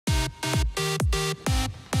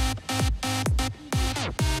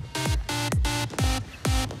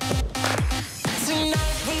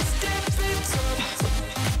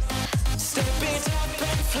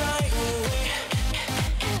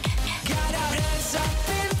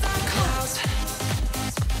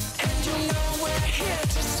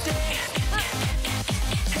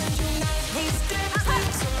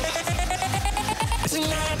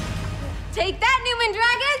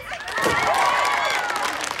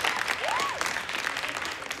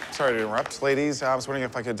sorry to interrupt. Ladies, I was wondering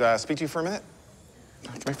if I could speak to you for a minute.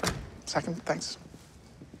 Come here for a second, thanks.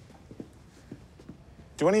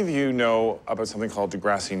 Do any of you know about something called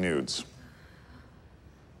Degrassi nudes?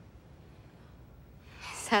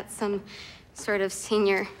 Is that some sort of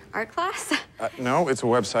senior art class? No, it's a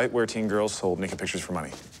website where teen girls sold naked pictures for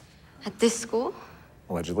money. At this school?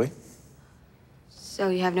 Allegedly. So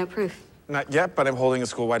you have no proof? Not yet, but I'm holding a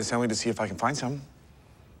school-wide assembly to see if I can find some.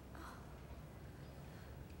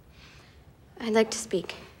 I'd like to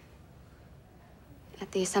speak.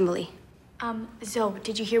 At the assembly. Zoe,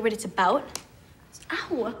 did you hear what it's about?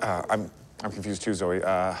 Ow! I'm confused too, Zoe.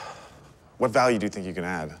 What value do you think you can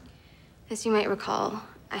add? As you might recall,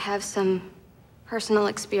 I have some personal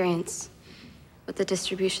experience with the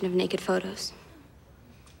distribution of naked photos.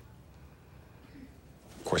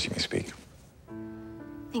 Of course you may speak.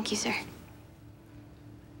 Thank you, sir.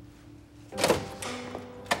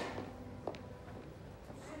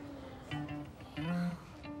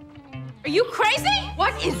 Are you crazy?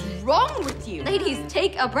 What is wrong with you? Ladies,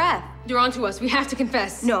 take a breath. You're on to us. We have to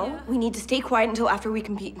confess. No, we need to stay quiet until after we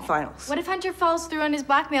compete in finals. What if Hunter follows through on his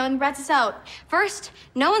blackmail and rats us out? First,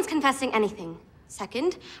 no one's confessing anything.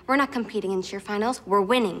 Second, we're not competing in cheer finals, we're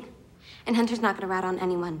winning. And Hunter's not gonna rat on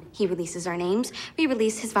anyone. He releases our names, we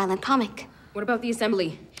release his violent comic. What about the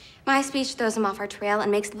assembly? My speech throws him off our trail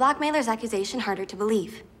and makes the blackmailer's accusation harder to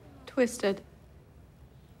believe. Twisted.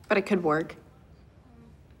 But it could work.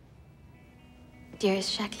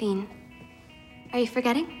 Dearest Jacqueline, are you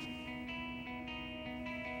forgetting?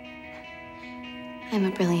 I'm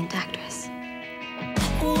a brilliant actress.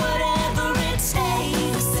 Whatever it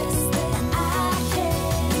takes, I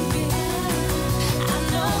can be. I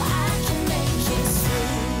know I can make it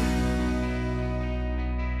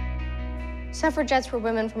through. Suffragettes were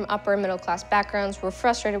women from upper and middle class backgrounds who were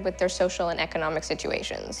frustrated with their social and economic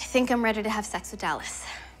situations. I think I'm ready to have sex with Dallas.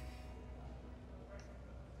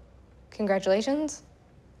 Congratulations.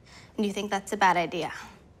 Do you think that's a bad idea?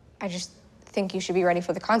 I just think you should be ready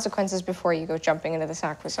for the consequences before you go jumping into the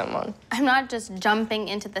sack with someone. I'm not just jumping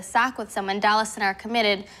into the sack with someone. Dallas and I are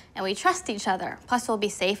committed, and we trust each other. Plus, we'll be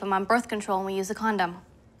safe. I'm on birth control, and we use a condom.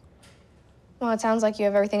 Well, it sounds like you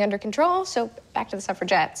have everything under control, so back to the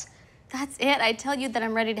suffragettes. That's it. I tell you that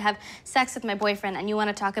I'm ready to have sex with my boyfriend, and you want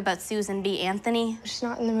to talk about Susan B. Anthony? I'm just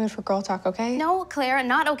not in the mood for girl talk, okay? No, Claire,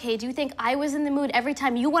 not okay. Do you think I was in the mood every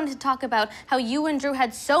time you wanted to talk about how you and Drew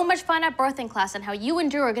had so much fun at birthing class and how you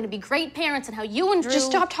and Drew are going to be great parents and how you and Drew... Just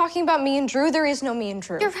stop talking about me and Drew. There is no me and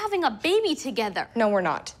Drew. You're having a baby together. No, we're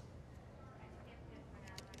not.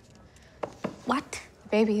 What? The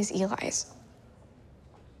baby is Eli's.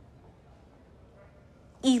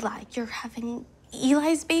 Eli, you're having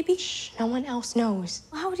Eli's baby? Shh, no one else knows.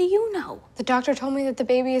 How do you know? The doctor told me that the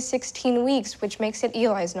baby is 16 weeks, which makes it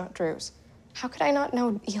Eli's, not Drew's. How could I not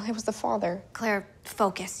know Eli was the father? Claire,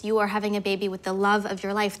 focus. You are having a baby with the love of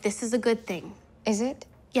your life. This is a good thing. Is it?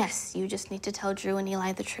 Yes, you just need to tell Drew and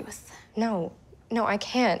Eli the truth. No, I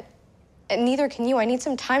can't. And neither can you. I need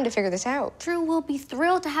some time to figure this out. Drew will be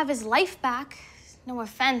thrilled to have his life back. No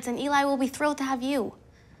offense, and Eli will be thrilled to have you.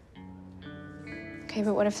 Okay,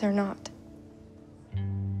 but what if they're not?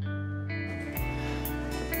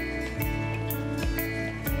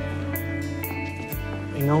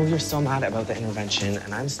 I know you're still mad about the intervention,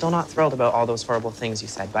 and I'm still not thrilled about all those horrible things you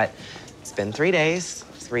said, but it's been 3 days,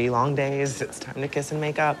 3 long days. It's time to kiss and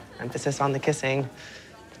make up. Emphasis on the kissing.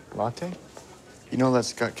 Latte? You know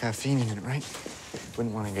that's got caffeine in it, right?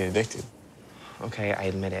 Wouldn't want to get addicted. Okay, I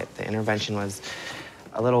admit it. The intervention was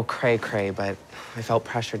a little cray-cray, but I felt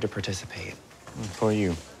pressured to participate. For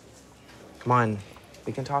you. Come on,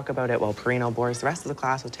 we can talk about it while Perino bores the rest of the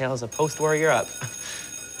class with tales of post-war Europe.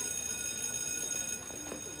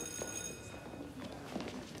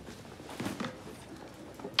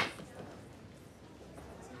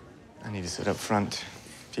 I need to sit up front.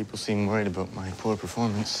 People seem worried about my poor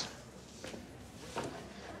performance.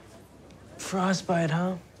 Frostbite,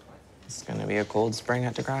 huh? It's gonna be a cold spring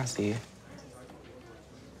at Degrassi.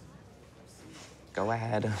 Go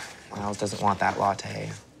ahead. Miles doesn't want that latte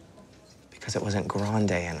because it wasn't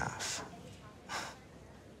grande enough.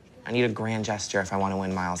 I need a grand gesture if I want to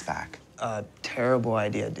win Miles back. Terrible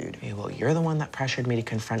idea, dude. Okay, well, you're the one that pressured me to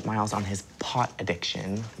confront Miles on his pot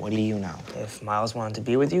addiction. What do you know? If Miles wanted to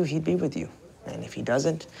be with you, he'd be with you. And if he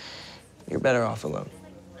doesn't, you're better off alone.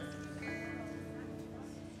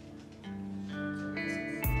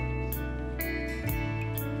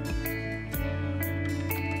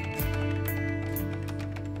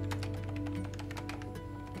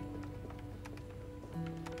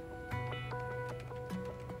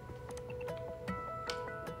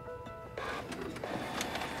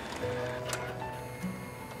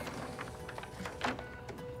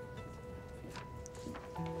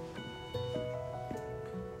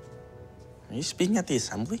 you speaking at the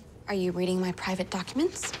assembly? Are you reading my private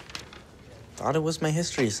documents? Thought it was my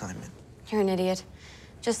history assignment. You're an idiot.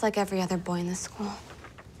 Just like every other boy in this school.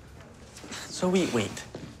 So wait.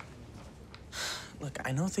 Look,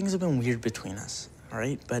 I know things have been weird between us, all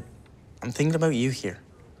right? But I'm thinking about you here.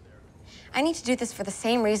 I need to do this for the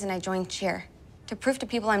same reason I joined cheer. To prove to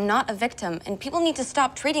people I'm not a victim, and people need to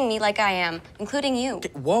stop treating me like I am, including you.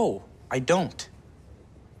 Okay, whoa, I don't.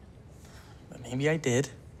 But maybe I did.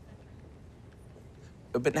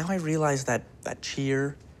 But now I realize that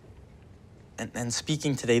cheer and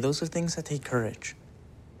speaking today, those are things that take courage.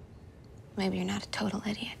 Maybe you're not a total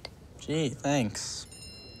idiot. Gee, thanks.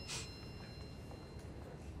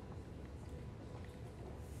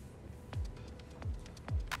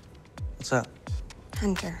 What's up?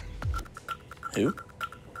 Hunter. Who?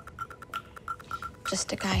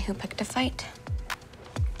 Just a guy who picked a fight.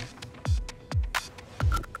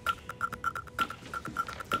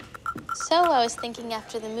 So I was thinking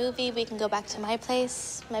after the movie, we can go back to my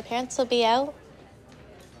place. My parents will be out.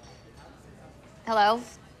 Hello?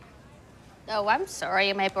 Oh, I'm sorry.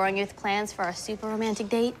 Am I boring you with plans for our super romantic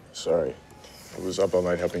date? Sorry. I was up all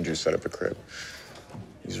night helping Drew set up a crib.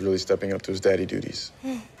 He's really stepping up to his daddy duties.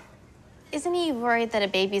 Isn't he worried that a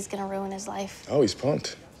baby's gonna ruin his life? Oh, he's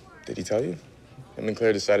pumped. Did he tell you? Him and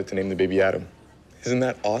Claire decided to name the baby Adam. Isn't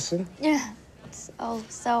that awesome? Yeah.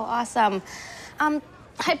 So awesome.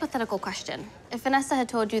 Hypothetical question. If Vanessa had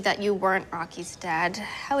told you that you weren't Rocky's dad,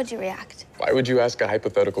 how would you react? Why would you ask a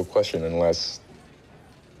hypothetical question unless...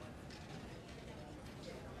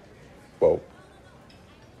 Well,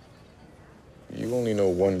 you only know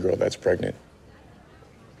one girl that's pregnant.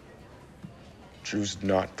 Drew's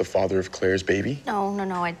not the father of Claire's baby? No,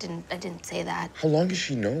 I didn't say that. How long has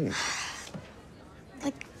she known?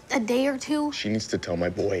 Like a day or two? She needs to tell my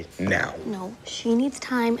boy now. No, she needs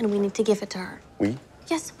time and we need to give it to her. We?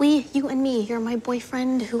 Yes, we, you and me. You're my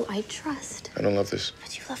boyfriend who I trust. I don't love this.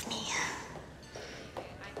 But you love me.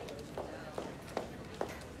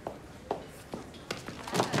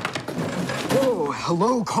 Whoa,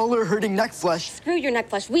 hello, collar hurting neck flesh. Screw your neck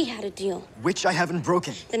flesh. We had a deal. Which I haven't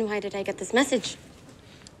broken. Then why did I get this message?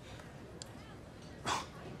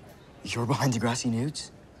 You're behind Degrassi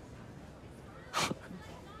nudes?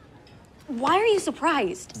 Why are you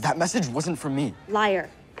surprised? That message wasn't from me. Liar.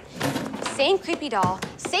 Same creepy doll,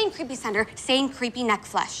 same creepy sender, same creepy neck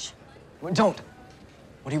flesh. Don't.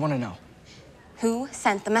 What do you want to know? Who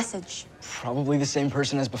sent the message? Probably the same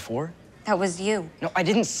person as before. That was you. No, I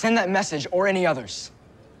didn't send that message or any others.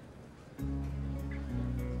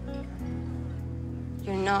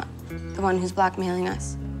 You're not the one who's blackmailing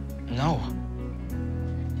us. No.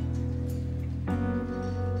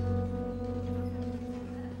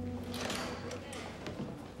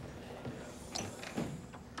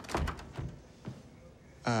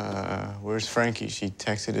 Where's Frankie? She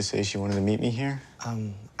texted to say she wanted to meet me here.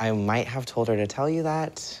 I might have told her to tell you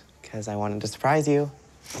that because I wanted to surprise you.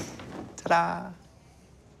 Ta-da!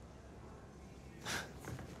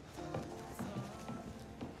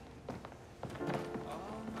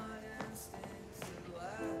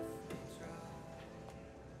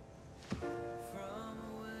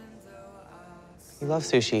 You love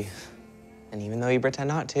sushi. And even though you pretend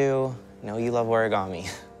not to, I know you love origami.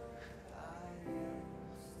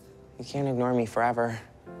 You can't ignore me forever.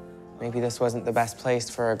 Maybe this wasn't the best place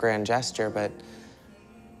for a grand gesture, but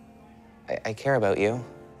I care about you,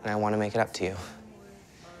 and I want to make it up to you.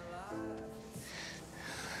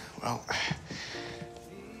 Well,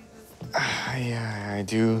 I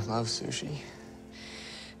do love sushi.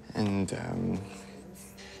 And,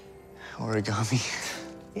 origami.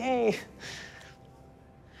 Yay!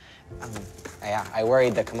 Yeah, I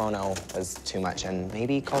worried the kimono was too much and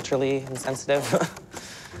maybe culturally insensitive.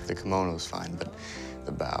 The kimono's fine, but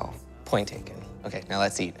the bow. Point taken. Okay, now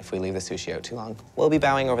let's eat. If we leave the sushi out too long, we'll be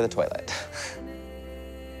bowing over the toilet.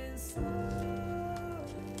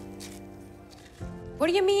 What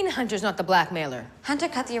do you mean Hunter's not the blackmailer? Hunter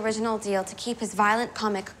cut the original deal to keep his violent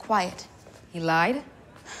comic quiet. He lied?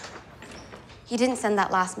 He didn't send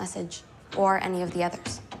that last message, or any of the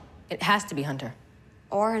others. It has to be Hunter.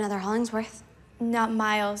 Or another Hollingsworth. Not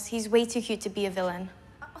Miles. He's way too cute to be a villain.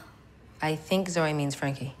 I think Zoe means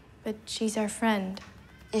Frankie. But she's our friend.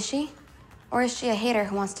 Is she? Or is she a hater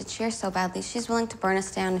who wants to cheer so badly she's willing to burn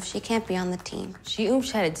us down if she can't be on the team? She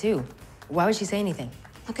oomph-chatted too. Why would she say anything?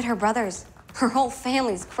 Look at her brothers. Her whole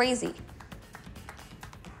family's crazy.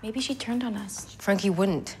 Maybe she turned on us. Frankie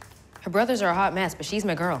wouldn't. Her brothers are a hot mess, but she's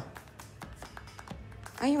my girl.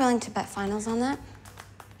 Are you willing to bet finals on that?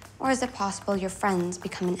 Or is it possible your friends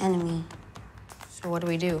become an enemy? So what do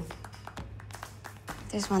we do?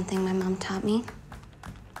 There's one thing my mom taught me.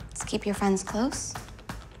 It's keep your friends close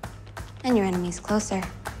and your enemies closer.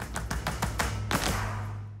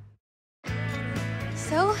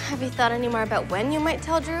 So, have you thought any more about when you might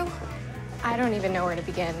tell Drew? I don't even know where to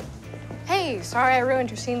begin. Hey, sorry I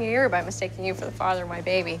ruined your senior year by mistaking you for the father of my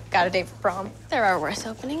baby. Got a date for prom. There are worse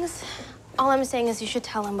openings. All I'm saying is you should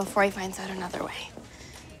tell him before he finds out another way.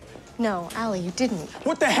 No, Allie, you didn't.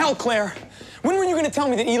 What the hell, Claire? When were you gonna tell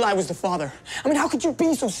me that Eli was the father? I mean, how could you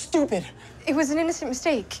be so stupid? It was an innocent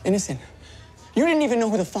mistake. Innocent? You didn't even know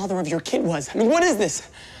who the father of your kid was. I mean, what is this?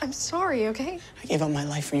 I'm sorry, okay? I gave up my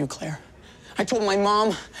life for you, Claire. I told my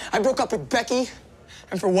mom. I broke up with Becky.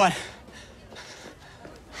 And for what?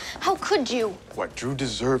 How could you? What Drew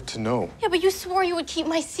deserved to know. Yeah, but you swore you would keep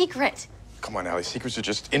my secret. Come on, Allie. Secrets are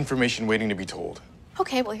just information waiting to be told.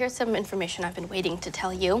 Okay, well, here's some information I've been waiting to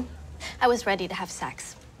tell you. I was ready to have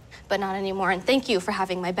sex, but not anymore, and thank you for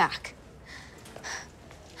having my back.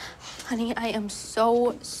 Honey, I am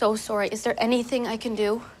so sorry. Is there anything I can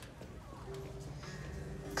do?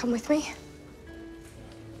 Come with me.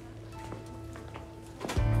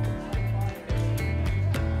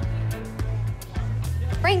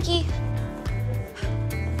 Frankie!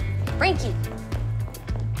 Frankie!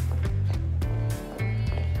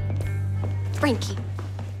 Frankie.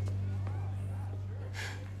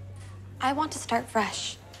 I want to start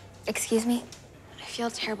fresh. Excuse me? I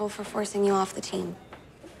feel terrible for forcing you off the team.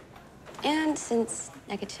 And since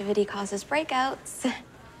negativity causes breakouts,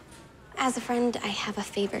 as a friend, I have a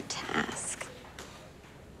favor to ask.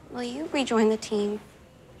 Will you rejoin the team?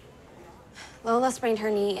 Lola sprained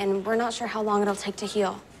her knee, and we're not sure how long it'll take to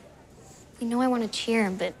heal. You know I want to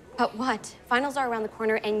cheer, but... But what? Finals are around the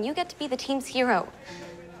corner, and you get to be the team's hero.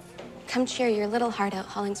 Come cheer your little heart out,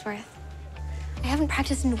 Hollingsworth. I haven't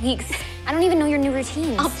practiced in weeks. I don't even know your new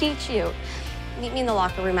routines. I'll teach you. Meet me in the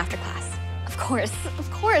locker room after class. Of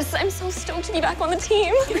course. I'm so stoked to be back on the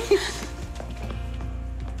team.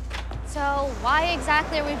 So why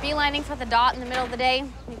exactly are we beelining for the Dot in the middle of the day?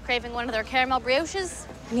 You craving one of their caramel brioches?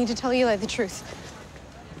 I need to tell Eli the truth.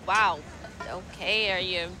 Wow. Okay, are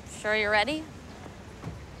you sure you're ready?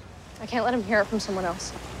 I can't let him hear it from someone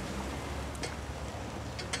else.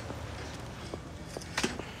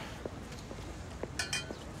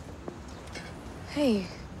 Hey.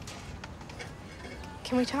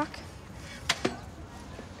 Can we talk?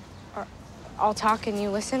 Or I'll talk and you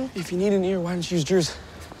listen? If you need an ear, why don't you use Drew's?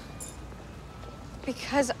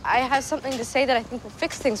 Because I have something to say that I think will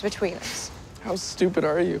fix things between us. How stupid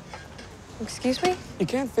are you? Excuse me? You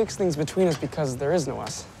can't fix things between us because there is no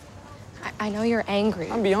us. I know you're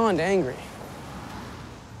angry. I'm beyond angry.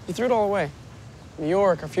 You threw it all away. New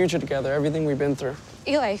York, our future together, everything we've been through.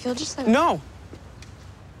 Eli, if you'll just let me... No!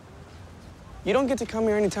 You don't get to come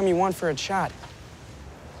here anytime you want for a chat.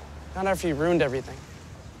 Not after you ruined everything.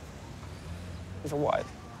 And for what?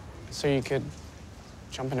 So you could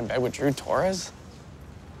jump into bed with Drew Torres?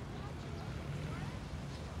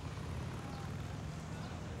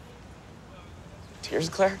 Tears,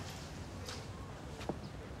 Claire?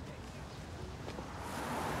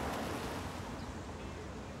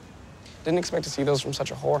 Didn't expect to see those from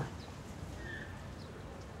such a whore.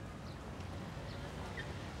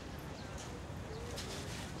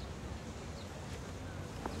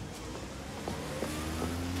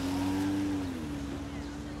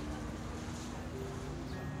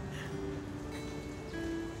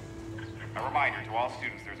 A reminder to all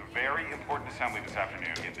students, there's a very important assembly this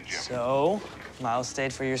afternoon in the gym. So, Miles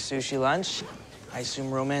stayed for your sushi lunch. I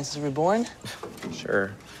assume romance is reborn?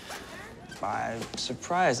 Sure. I'm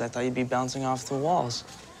surprised. I thought you'd be bouncing off the walls.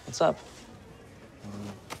 What's up?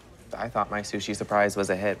 I thought my sushi surprise was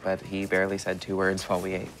a hit, but he barely said 2 words while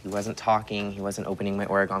we ate. He wasn't talking, he wasn't opening my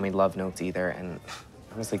origami love notes either, and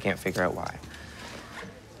I honestly can't figure out why.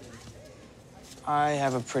 I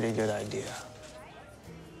have a pretty good idea.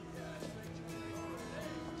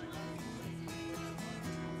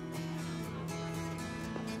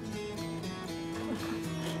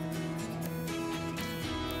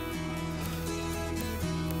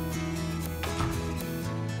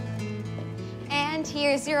 And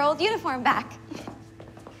here's your old uniform back.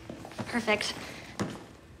 Perfect.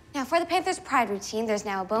 Now, for the Panthers' pride routine, there's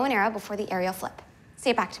now a bow and arrow before the aerial flip.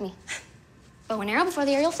 Say it back to me. Bow and arrow before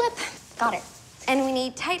the aerial flip. Got it. And we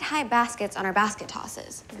need tight, high baskets on our basket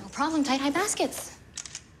tosses. No problem, tight, high baskets.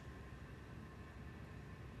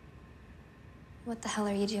 What the hell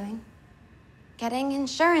are you doing? Getting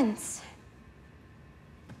insurance.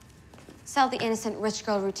 Sell the innocent rich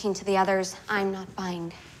girl routine to the others. I'm not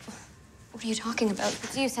buying. What are you talking about?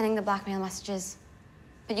 It's you sending the blackmail messages.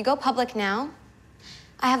 But you go public now.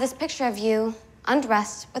 I have this picture of you,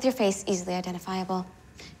 undressed, with your face easily identifiable.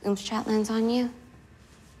 Oomph chat lands on you.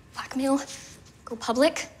 Blackmail? Go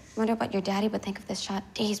public? Wonder what your daddy would think of this shot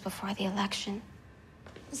days before the election.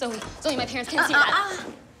 Zoe, my parents can't see that.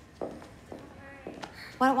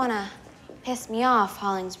 Wouldn't want to piss me off,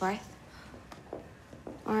 Hollingsworth.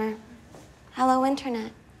 Or, hello,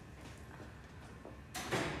 Internet.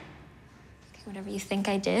 Okay, whatever you think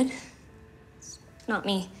I did, it's not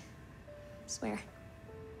me. I swear.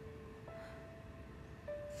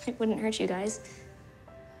 It wouldn't hurt you guys.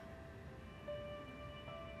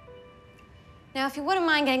 Now, if you wouldn't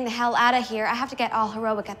mind getting the hell out of here, I have to get all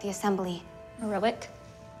heroic at the assembly. Heroic?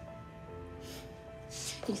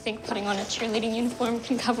 You think putting on a cheerleading uniform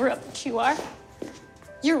can cover up what you are?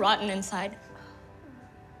 You're rotten inside.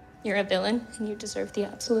 You're a villain, and you deserve the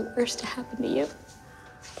absolute worst to happen to you.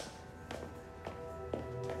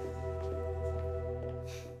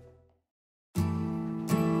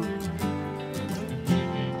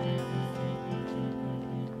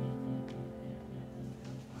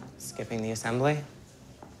 Skipping the assembly?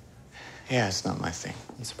 Yeah, it's not my thing.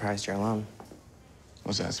 I'm surprised you're alone.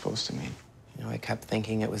 What's that supposed to mean? You know, I kept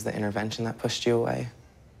thinking it was the intervention that pushed you away.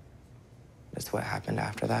 That's what happened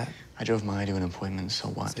after that. I drove Maya to an appointment, so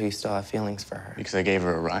what? So you still have feelings for her? Because I gave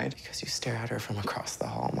her a ride? Because you stare at her from across the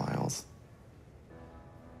hall, Miles.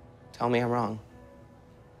 Tell me I'm wrong.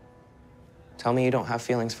 Tell me you don't have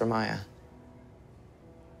feelings for Maya.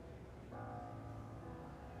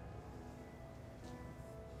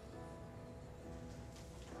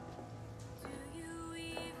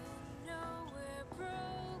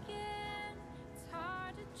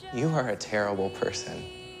 You are a terrible person.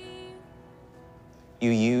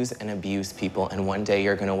 You use and abuse people, and one day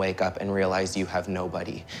you're gonna wake up and realize you have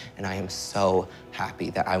nobody. And I am so happy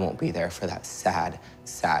that I won't be there for that sad,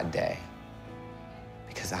 sad day.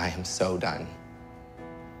 Because I am so done.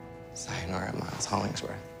 Sayonara, Miles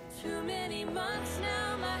Hollingsworth. Too many months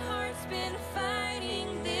now, my heart's been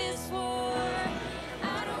fighting this war.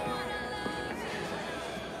 I don't wanna love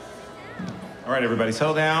you. All right, everybody,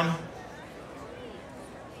 settle down.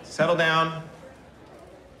 Settle down.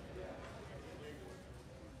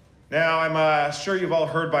 Now, I'm sure you've all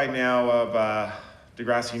heard by now of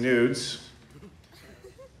Degrassi Nudes,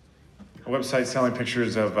 a website selling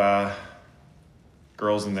pictures of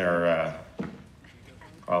girls in their,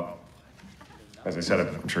 well, as I said,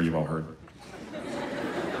 I'm sure you've all heard.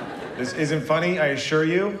 This isn't funny, I assure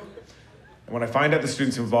you. And when I find out the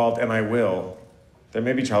students involved, and I will, there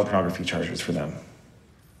may be child pornography charges for them.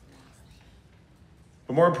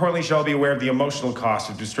 But more importantly, you should all be aware of the emotional cost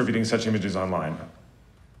of distributing such images online.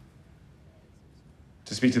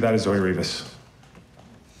 To speak to that is Zoe Rivas.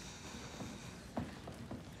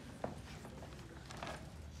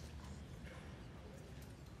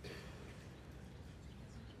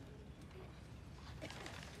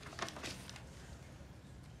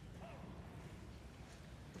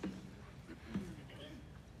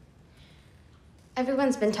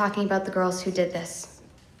 Everyone's been talking about the girls who did this.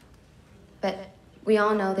 But we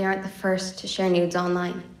all know they aren't the first to share nudes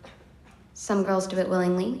online. Some girls do it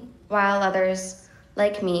willingly, while others,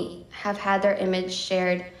 like me, have had their image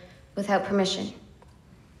shared without permission.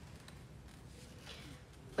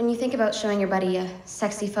 When you think about showing your buddy a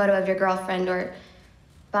sexy photo of your girlfriend, or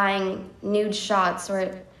buying nude shots,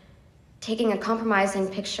 or taking a compromising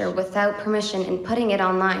picture without permission and putting it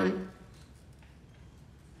online,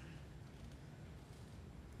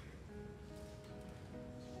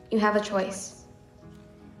 you have a choice.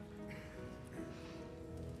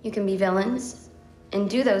 You can be villains and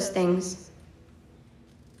do those things,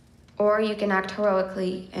 or you can act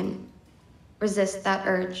heroically and resist that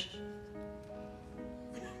urge.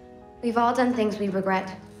 We've all done things we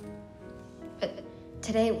regret, but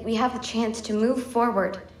today we have the chance to move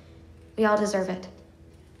forward. We all deserve it.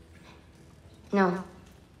 No,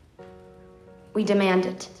 we demand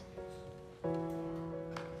it.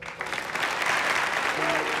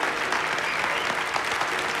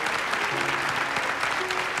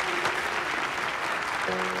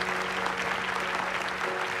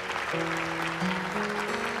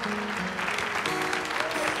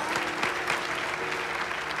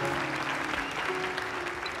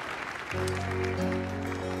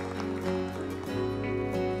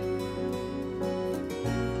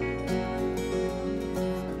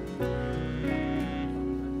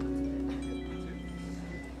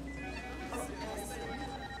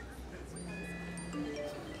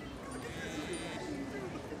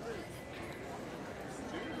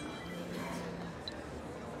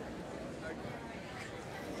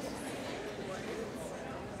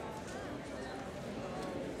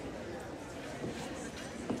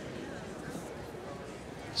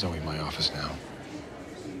 Zoe, my office now.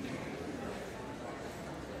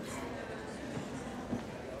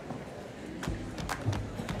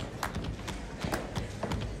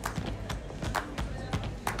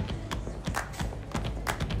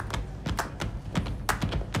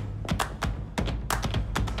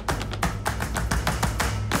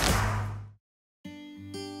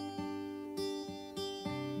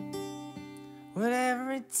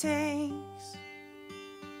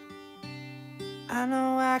 I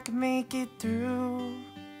know I can make it through.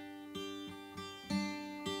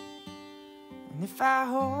 And if I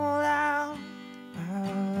hold out,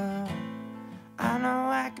 I know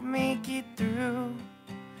I can make it through.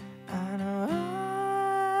 I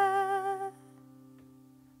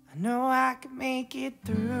know I can make it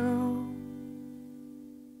through.